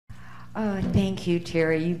Oh, thank you,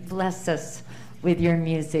 Terry. You bless us with your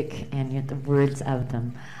music and the words of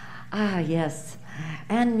them. Ah, yes.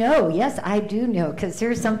 And no, yes, I do know, because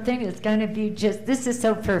here's something that's going to be just, this is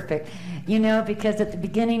so perfect. You know, because at the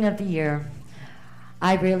beginning of the year,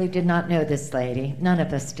 I really did not know this lady. None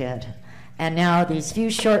of us did. And now, these few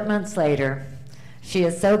short months later, she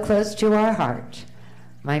is so close to our heart.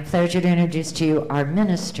 My pleasure to introduce to you our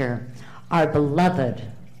minister, our beloved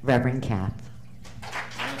Rev Cath.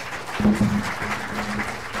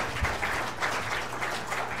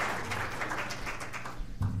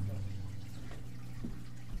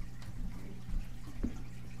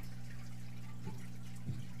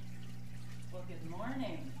 Well, good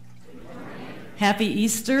morning. Good morning. Happy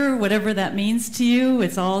Easter, whatever that means to you.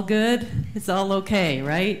 It's all good. It's all okay,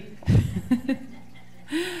 right?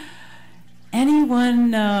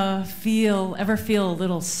 Anyone ever feel a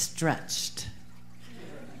little stretched?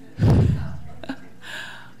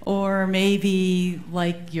 Or maybe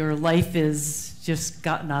like your life is just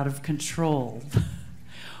gotten out of control?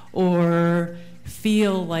 Or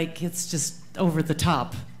feel like it's just over the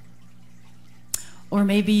top? Or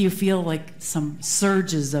maybe you feel like some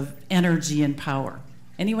surges of energy and power.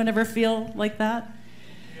 Anyone ever feel like that?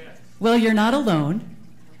 Yes. Well, you're not alone.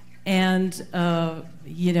 And,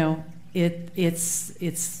 you know,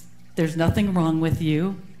 there's nothing wrong with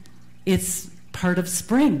you. It's part of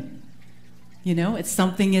spring. You know, it's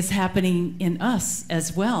something is happening in us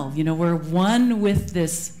as well. You know, we're one with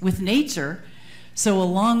with nature. So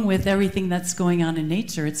along with everything that's going on in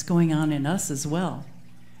nature, it's going on in us as well.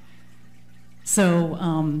 So,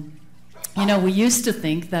 you know, we used to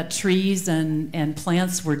think that trees and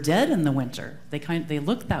plants were dead in the winter. They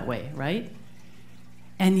look that way, right?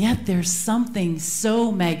 And yet there's something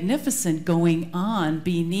so magnificent going on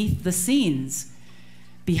beneath the scenes.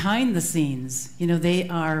 Behind the scenes, you know, they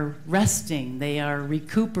are resting, they are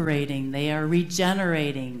recuperating, they are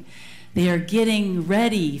regenerating, they are getting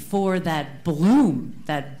ready for that bloom,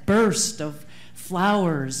 that burst of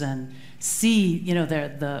flowers and you know,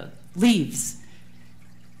 the leaves.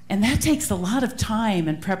 And that takes a lot of time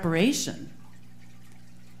and preparation.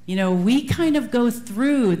 You know, we kind of go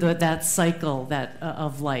through that cycle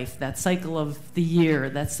of life, that cycle of the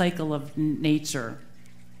year, that cycle of nature.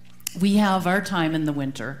 We have our time in the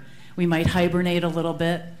winter. We might hibernate a little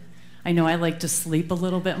bit. I know I like to sleep a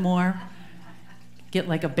little bit more. Get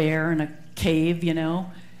like a bear in a cave, you know.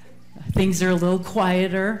 Things are a little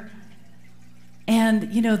quieter.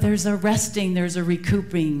 And, you know, there's a resting, there's a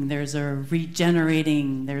recouping, there's a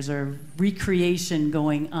regenerating, there's a recreation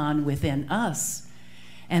going on within us.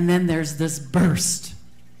 And then there's this burst.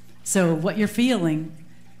 So what you're feeling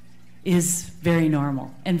is very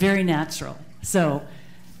normal and very natural. So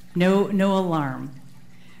no alarm.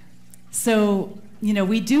 So, you know,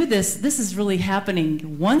 we do this is really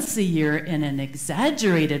happening once a year in an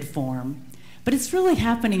exaggerated form, but it's really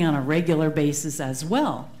happening on a regular basis as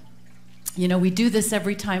well. You know, we do this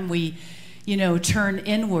every time we, you know, turn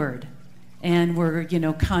inward and we're, you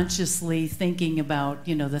know, consciously thinking about,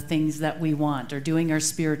 you know, the things that we want or doing our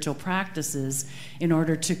spiritual practices in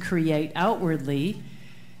order to create outwardly.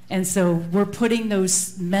 And so we're putting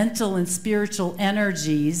those mental and spiritual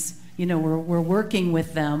energies, you know, we're working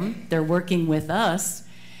with them, they're working with us.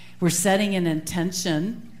 We're setting an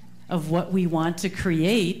intention of what we want to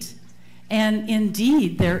create. And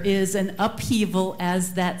indeed, there is an upheaval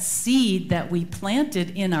as that seed that we planted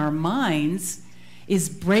in our minds is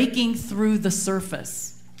breaking through the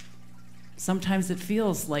surface. Sometimes it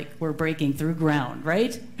feels like we're breaking through ground,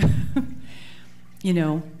 right? You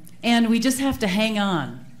know, and we just have to hang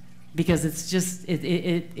on. Because it's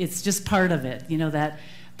just part of it, you know that.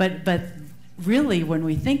 But really, when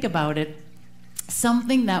we think about it,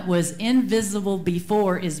 something that was invisible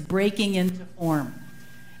before is breaking into form.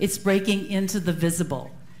 It's breaking into the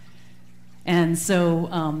visible. And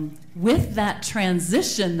so with that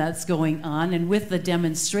transition that's going on and with the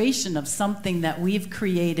demonstration of something that we've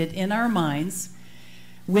created in our minds,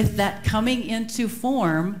 with that coming into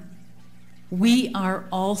form, we are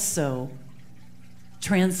also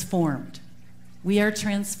transformed. We are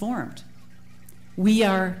transformed. We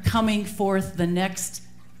are coming forth the next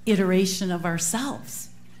iteration of ourselves.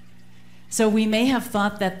 So we may have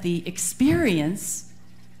thought that the experience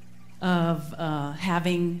of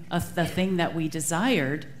having the thing that we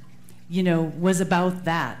desired, you know, was about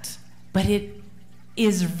that. But it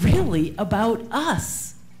is really about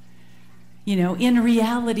us. You know, in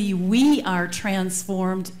reality, we are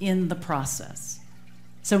transformed in the process.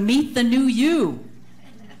 So meet the new you.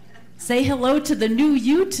 Say hello to the new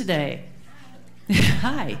you today.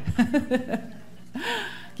 Hi.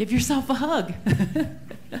 Give yourself a hug.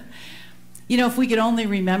 You know, if we could only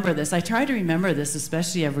remember this, I try to remember this,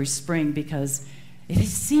 especially every spring, because it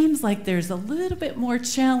seems like there's a little bit more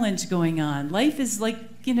challenge going on. Life is like,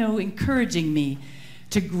 you know, encouraging me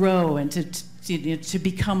to grow and to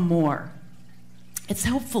become more. It's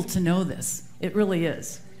helpful to know this. It really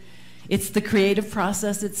is. It's the creative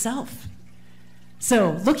process itself.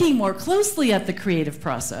 So, looking more closely at the creative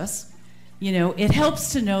process, you know, it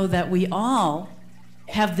helps to know that we all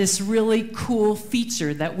have this really cool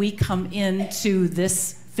feature that we come into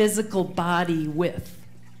this physical body with.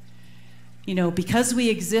 You know, because we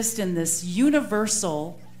exist in this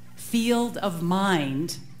universal field of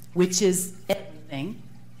mind, which is everything,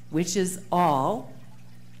 which is all,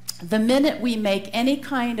 the minute we make any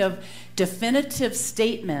kind of definitive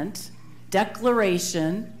statement,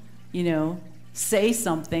 declaration, you know, say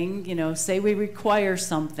something, you know, say we require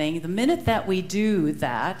something, the minute that we do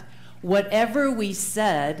that, whatever we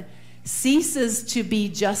said ceases to be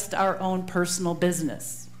just our own personal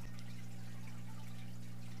business.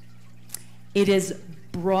 It is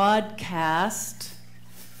broadcast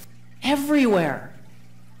everywhere.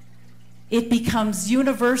 It becomes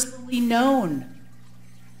universally known.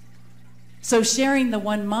 So sharing the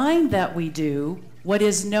one mind that we do, what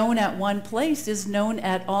is known at one place is known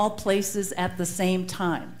at all places at the same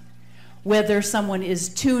time. Whether someone is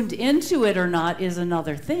tuned into it or not is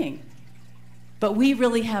another thing. But we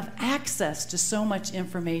really have access to so much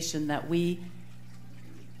information that we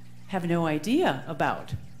have no idea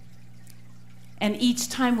about. And each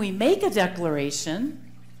time we make a declaration,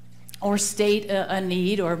 or state a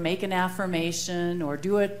need, or make an affirmation, or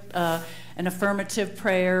do an affirmative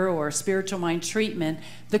prayer, or spiritual mind treatment,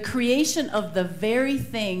 the creation of the very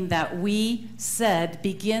thing that we said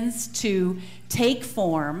begins to take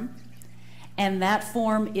form, and that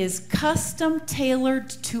form is custom tailored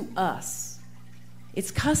to us. It's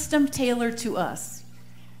custom tailored to us.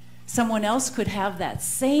 Someone else could have that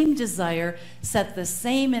same desire, set the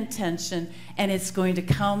same intention, and it's going to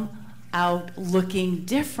come out looking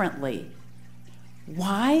differently.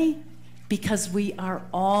 Why? Because we are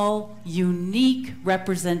all unique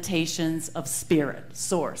representations of spirit,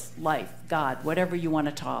 source, life, God, whatever you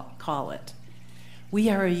want to call it. We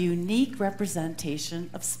are a unique representation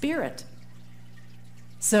of spirit.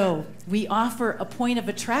 So we offer a point of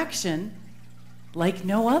attraction like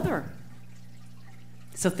no other.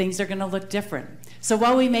 So things are going to look different. So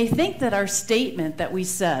while we may think that our statement that we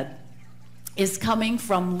said is coming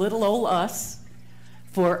from little old us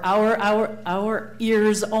for our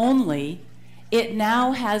ears only, it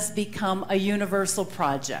now has become a universal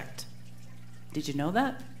project. Did you know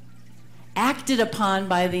that? Acted upon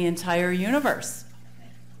by the entire universe.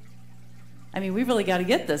 I mean, we really got to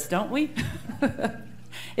get this, don't we?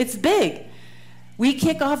 It's big. We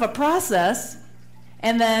kick off a process,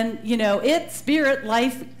 and then, you know, spirit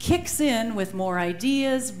life kicks in with more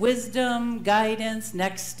ideas, wisdom, guidance,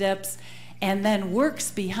 next steps, and then works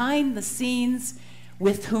behind the scenes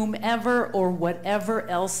with whomever or whatever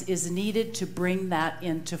else is needed to bring that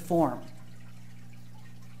into form.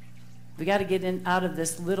 We got to get out of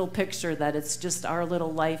this little picture that it's just our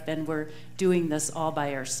little life and we're doing this all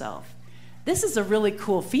by ourselves. This is a really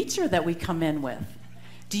cool feature that we come in with.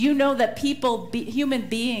 Do you know that human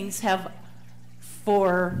beings have,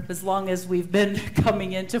 for as long as we've been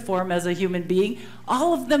coming into form as a human being,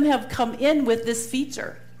 all of them have come in with this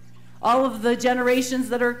feature. All of the generations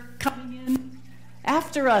that are coming in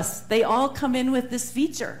after us, they all come in with this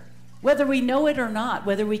feature. Whether we know it or not,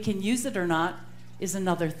 whether we can use it or not, is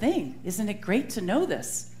another thing. Isn't it great to know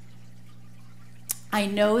this? I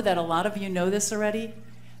know that a lot of you know this already,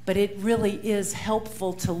 but it really is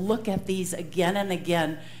helpful to look at these again and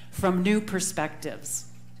again from new perspectives.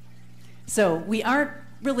 So we aren't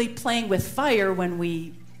really playing with fire when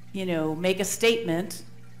we, make a statement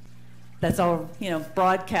that's all,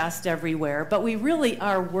 broadcast everywhere, but we really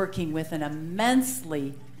are working with an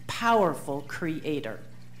immensely powerful creator.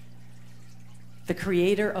 The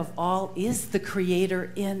creator of all is the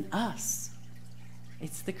creator in us.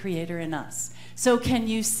 It's the creator in us. So can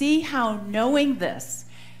you see how knowing this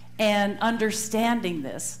and understanding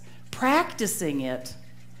this, practicing it,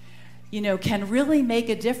 can really make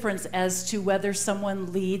a difference as to whether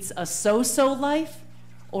someone leads a so-so life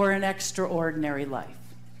or an extraordinary life?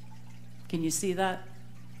 Can you see that?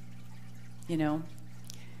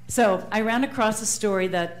 So I ran across a story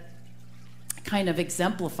that kind of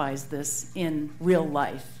exemplifies this in real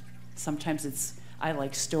life. Sometimes I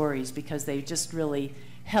like stories because they just really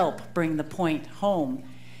help bring the point home.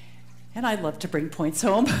 And I love to bring points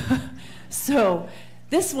home. So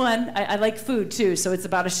this one, I like food too, so it's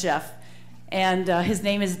about a chef. And his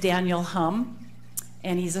name is Daniel Humm,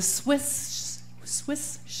 and he's a Swiss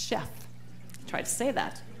chef. Try to say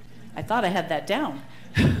that. I thought I had that down.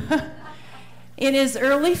 In his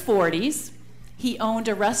early 40s, he owned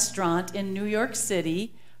a restaurant in New York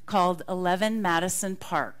City called 11 Madison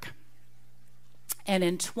Park. And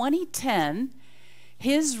in 2010,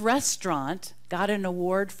 his restaurant got an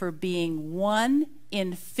award for being 1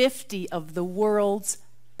 in 50 of the world's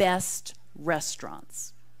best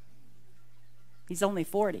restaurants. He's only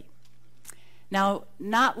 40. Now,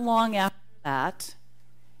 not long after that,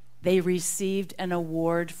 they received an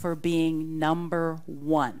award for being number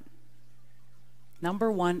 1.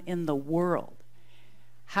 Number 1 in the world.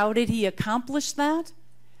 How did he accomplish that?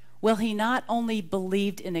 Well, he not only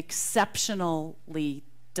believed in exceptionally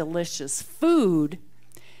delicious food,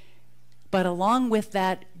 but along with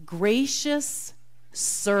that, gracious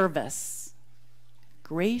service.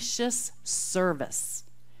 Gracious service.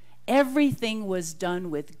 Everything was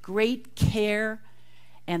done with great care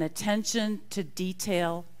and attention to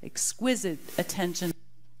detail, exquisite attention.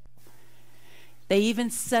 They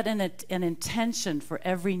even set an intention for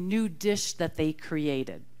every new dish that they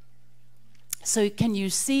created. So can you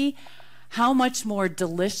see how much more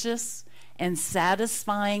delicious and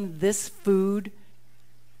satisfying this food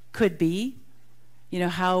could be? You know,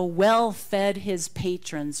 how well fed his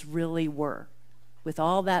patrons really were, with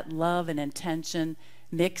all that love and intention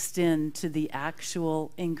mixed into the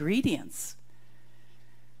actual ingredients.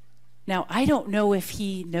 Now, I don't know if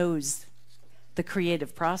he knows the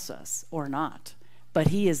creative process or not, but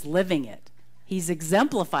he is living it. He's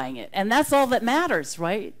exemplifying it. And that's all that matters,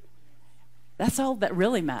 right? That's all that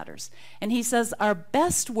really matters. And he says our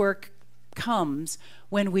best work comes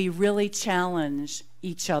when we really challenge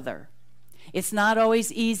each other. It's not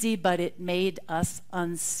always easy, but it made us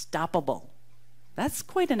unstoppable. That's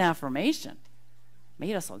quite an affirmation.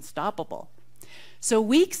 Made us unstoppable. So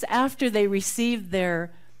weeks after they received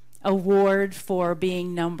their award for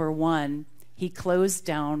being number 1, he closed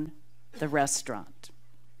down the restaurant.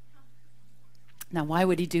 Now, why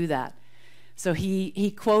would he do that? So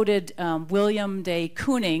he quoted William de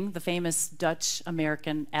Kooning, the famous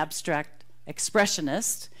Dutch-American abstract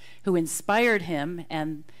expressionist, who inspired him,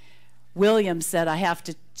 and William said, I have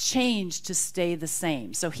to change to stay the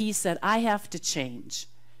same. So he said, I have to change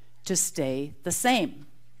to stay the same.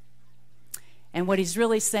 And what he's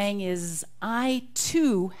really saying is, I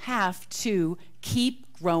too have to keep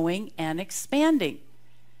growing and expanding.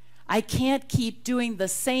 I can't keep doing the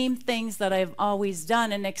same things that I've always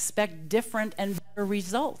done and expect different and better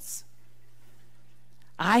results.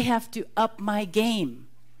 I have to up my game.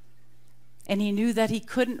 And he knew that he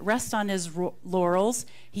couldn't rest on his laurels.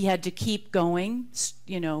 He had to keep going,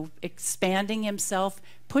 you know, expanding himself,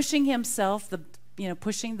 pushing himself,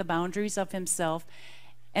 pushing the boundaries of himself,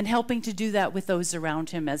 and helping to do that with those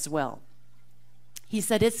around him as well. He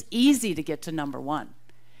said it's easy to get to number 1.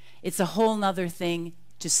 It's a whole nother thing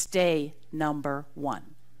to stay number 1.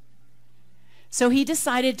 So he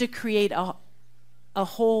decided to create a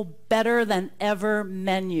whole better than ever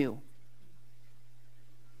menu,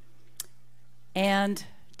 and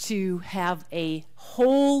to have a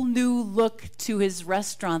whole new look to his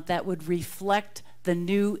restaurant that would reflect the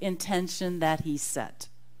new intention that he set.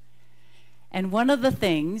 And one of the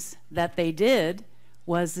things that they did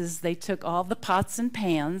was they took all the pots and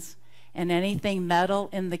pans and anything metal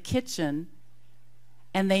in the kitchen,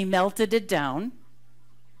 and they melted it down.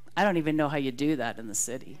 I don't even know how you do that in the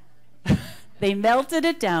city. They melted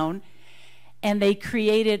it down, and they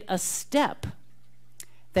created a step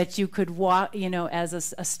that you could walk,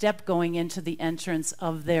 as a step going into the entrance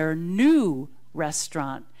of their new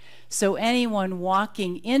restaurant. So anyone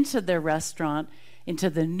walking into their restaurant, into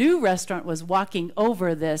the new restaurant, was walking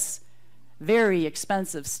over this very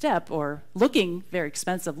expensive step, or very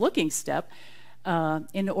expensive looking step,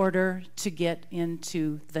 in order to get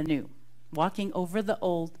into the new. Walking over the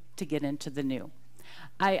old to get into the new.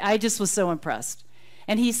 I just was so impressed.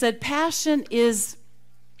 And he said, passion is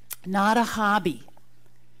not a hobby.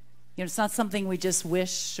 It's not something we just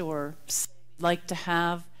wish or like to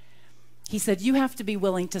have. He said, you have to be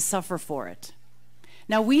willing to suffer for it.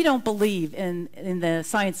 Now, we don't believe in the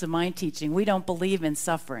science of mind teaching. We don't believe in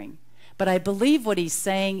suffering. But I believe what he's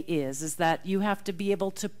saying is that you have to be able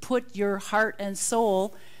to put your heart and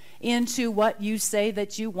soul into what you say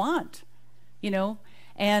that you want,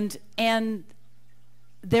 and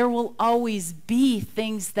there will always be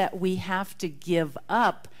things that we have to give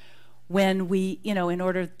up when we, in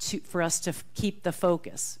order for us to keep the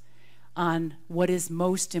focus on what is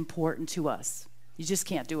most important to us. You just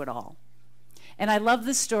can't do it all. And I love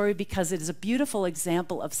this story because it is a beautiful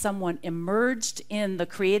example of someone immersed in the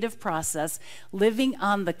creative process, living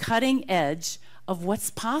on the cutting edge of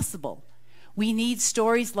what's possible. We need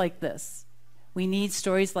stories like this. We need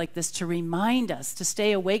stories like this to remind us, to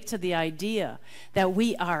stay awake to the idea that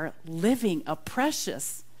we are living a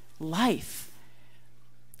precious life.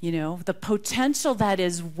 You know, the potential that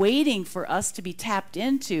is waiting for us to be tapped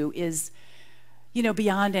into is, you know,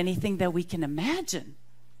 beyond anything that we can imagine.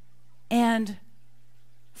 And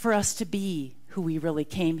for us to be who we really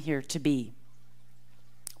came here to be.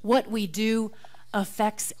 What we do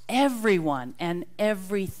affects everyone and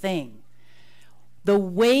everything. The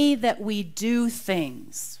way that we do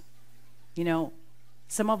things, you know,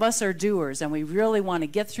 some of us are doers and we really want to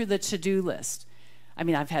get through the to-do list. I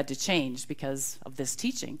mean, I've had to change because of this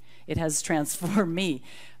teaching. It has transformed me,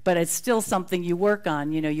 but it's still something you work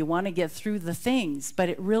on. You know, you want to get through the things, but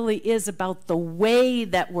it really is about the way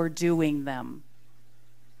that we're doing them.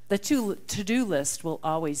 The to-do list will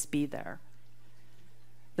always be there.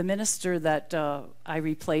 The minister that I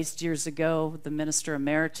replaced years ago, the minister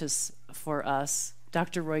emeritus for us,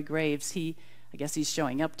 Dr. Roy Graves, I guess he's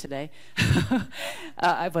showing up today.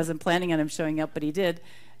 I wasn't planning on him showing up, but he did.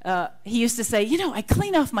 He used to say, you know, I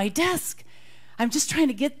clean off my desk. I'm just trying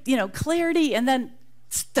to get, you know, clarity, and then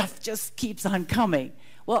stuff just keeps on coming.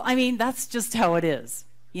 Well, I mean, that's just how it is,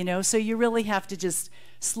 you know, so you really have to just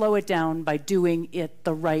slow it down by doing it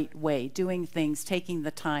the right way, doing things, taking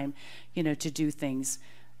the time, you know, to do things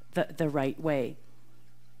the right way.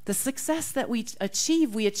 The success that we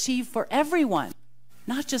achieve for everyone,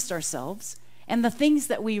 not just ourselves. And the things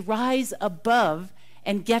that we rise above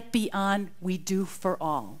and get beyond, we do for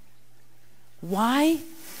all. Why?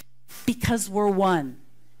 Because we're one.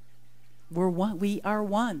 We're one. We are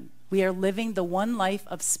one. We are living the one life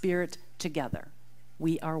of spirit together.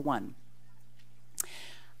 We are one.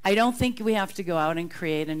 I don't think we have to go out and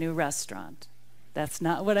create a new restaurant. That's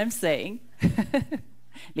not what I'm saying.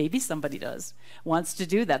 Maybe somebody wants to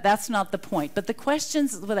do that. That's not the point. But the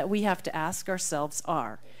questions that we have to ask ourselves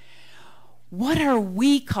are, what are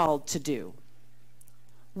we called to do?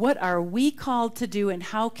 What are we called to do, and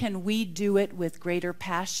how can we do it with greater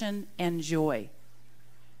passion and joy?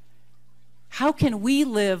 How can we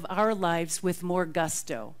live our lives with more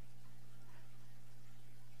gusto?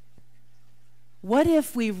 What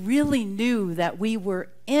if we really knew that we were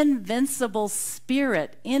invincible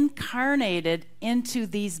spirit incarnated into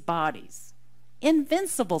these bodies?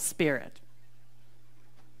 Invincible spirit.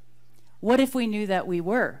 What if we knew that we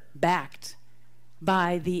were backed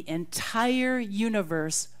by the entire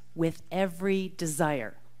universe with every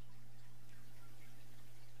desire?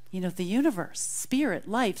 You know, the universe, spirit,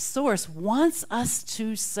 life, source wants us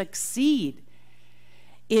to succeed.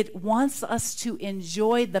 It wants us to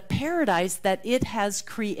enjoy the paradise that it has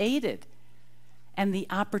created and the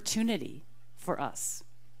opportunity for us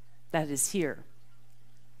that is here.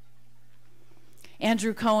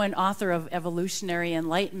 Andrew Cohen, author of Evolutionary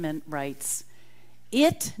Enlightenment, writes,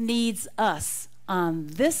 "It needs us on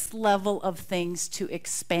this level of things to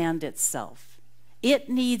expand itself." It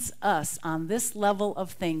needs us on this level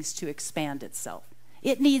of things to expand itself.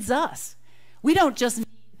 It needs us. We don't just need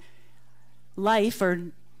life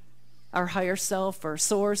or our higher self or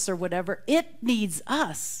source or whatever. It needs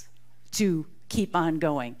us to keep on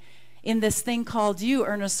going. In this thing called you,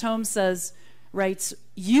 Ernest Holmes writes,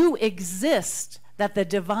 "You exist that the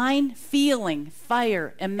divine feeling,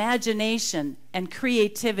 fire, imagination, and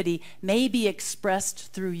creativity may be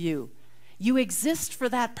expressed through you." You exist for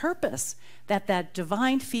that purpose, that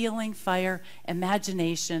divine feeling, fire,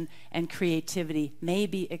 imagination, and creativity may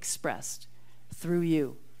be expressed through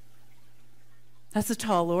you. That's a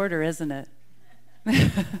tall order, isn't it?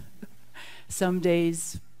 Some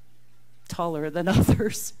days taller than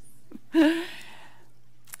others.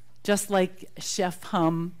 Just like Chef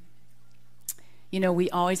Hum, you know, we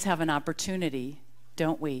always have an opportunity,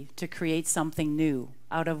 don't we, to create something new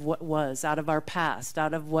out of what was, out of our past,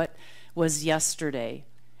 out of what was yesterday,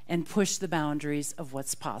 and push the boundaries of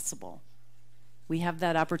what's possible. We have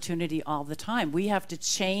that opportunity all the time. We have to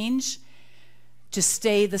change to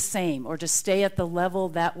stay the same, or to stay at the level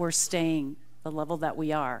that we're staying, the level that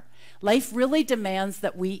we are. Life really demands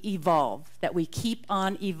that we evolve, that we keep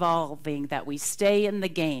on evolving, that we stay in the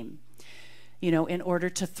game, you know, in order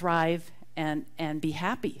to thrive and be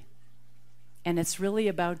happy. And it's really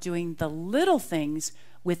about doing the little things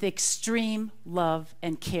with extreme love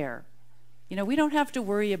and care. You know, we don't have to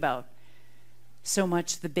worry about so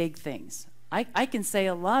much the big things. I can say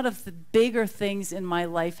a lot of the bigger things in my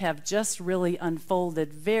life have just really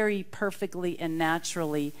unfolded very perfectly and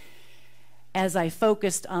naturally as I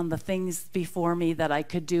focused on the things before me that I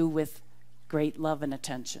could do with great love and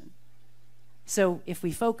attention. So if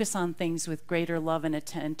we focus on things with greater love and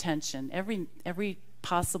attention, every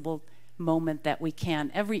possible moment that we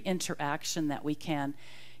can, every interaction that we can,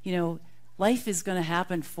 you know, Life is going to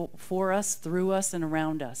happen for us, through us, and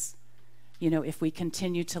around us, if we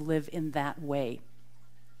continue to live in that way.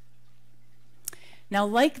 Now,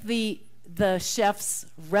 like the chef's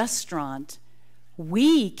restaurant,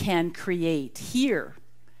 we can create here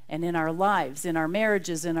and in our lives, in our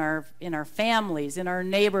marriages, in our families, in our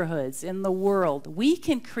neighborhoods, in the world. We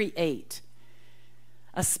can create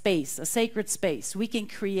a space, a sacred space. We can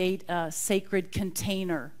create a sacred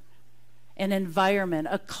container, an environment,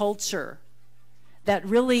 a culture that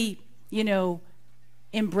really,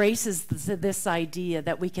 embraces this idea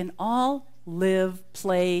that we can all live,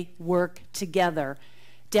 play, work together,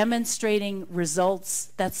 demonstrating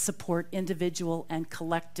results that support individual and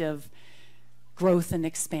collective growth and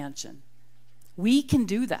expansion. We can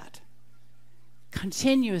do that,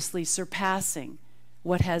 continuously surpassing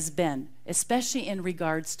what has been, especially in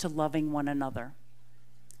regards to loving one another.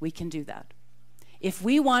 We can do that. If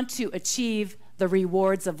we want to achieve the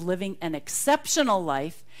rewards of living an exceptional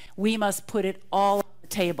life, we must put it all on the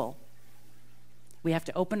table. We have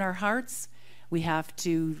to open our hearts. We have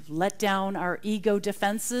to let down our ego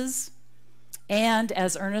defenses. And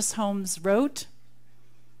as Ernest Holmes wrote,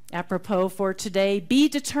 apropos for today, be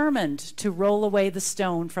determined to roll away the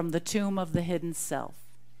stone from the tomb of the hidden self.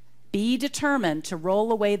 Be determined to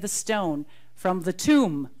roll away the stone from the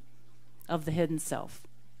tomb of the hidden self.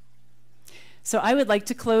 So I would like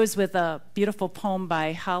to close with a beautiful poem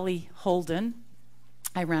by Holly Holden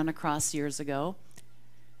I ran across years ago.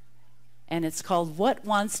 And it's called, What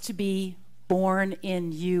Wants to Be Born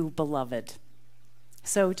in You, Beloved?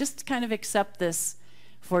 So just kind of accept this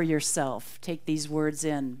for yourself. Take these words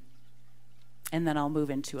in, and then I'll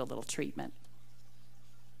move into a little treatment.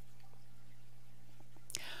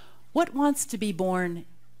 What wants to be born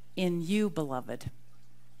in you, beloved?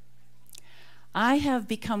 I have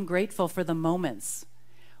become grateful for the moments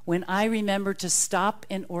when I remember to stop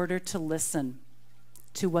in order to listen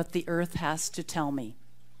to what the earth has to tell me.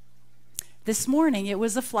 This morning it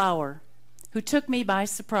was a flower who took me by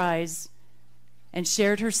surprise and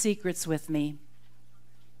shared her secrets with me.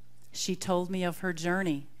 She told me of her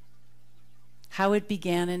journey, how it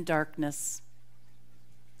began in darkness,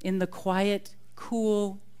 in the quiet,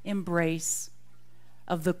 cool embrace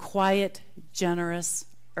of the quiet, generous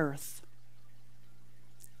earth.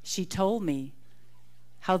 She told me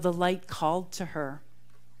how the light called to her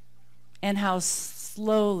and how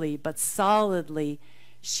slowly but solidly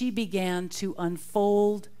she began to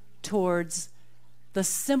unfold towards the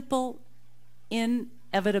simple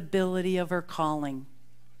inevitability of her calling.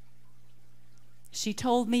 She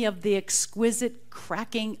told me of the exquisite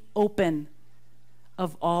cracking open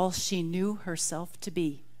of all she knew herself to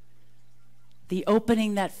be, the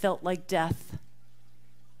opening that felt like death,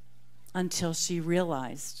 until she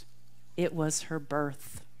realized it was her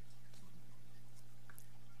birth.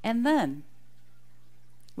 And then,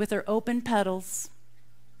 with her open petals,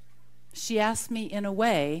 she asked me in a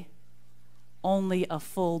way only a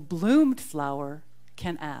full-bloomed flower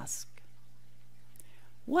can ask.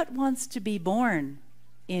 What wants to be born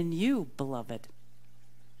in you, beloved?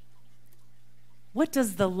 What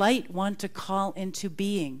does the light want to call into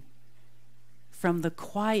being from the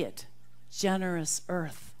quiet, generous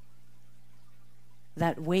earth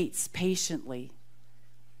that waits patiently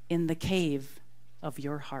in the cave of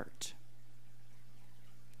your heart?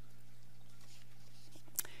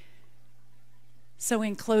 So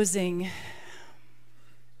in closing,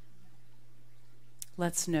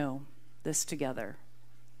 let's know this together,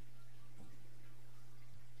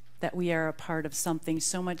 that we are a part of something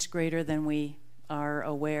so much greater than we are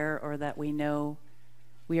aware or that we know.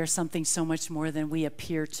 We are something so much more than we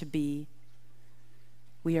appear to be.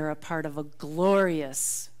 We are a part of a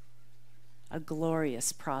glorious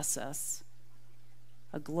process,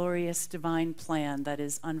 a glorious divine plan that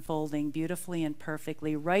is unfolding beautifully and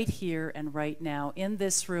perfectly right here and right now, in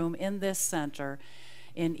this room, in this center,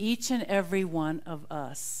 in each and every one of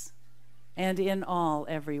us, and in all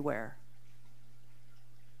everywhere.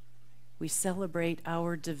 We celebrate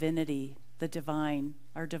our divinity, the divine,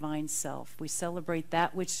 our divine self. We celebrate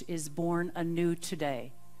that which is born anew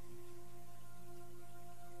today.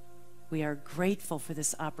 We are grateful for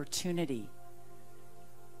this opportunity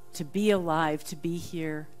to be alive, to be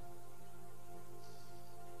here,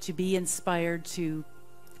 to be inspired to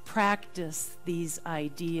practice these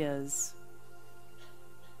ideas,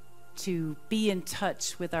 to be in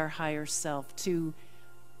touch with our higher self, to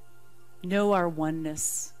know our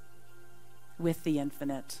oneness with the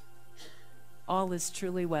infinite. All is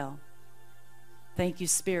truly well. Thank you,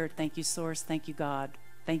 Spirit. Thank you, Source. Thank you, God.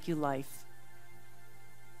 Thank you, Life.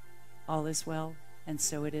 All is well, and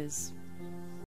so it is.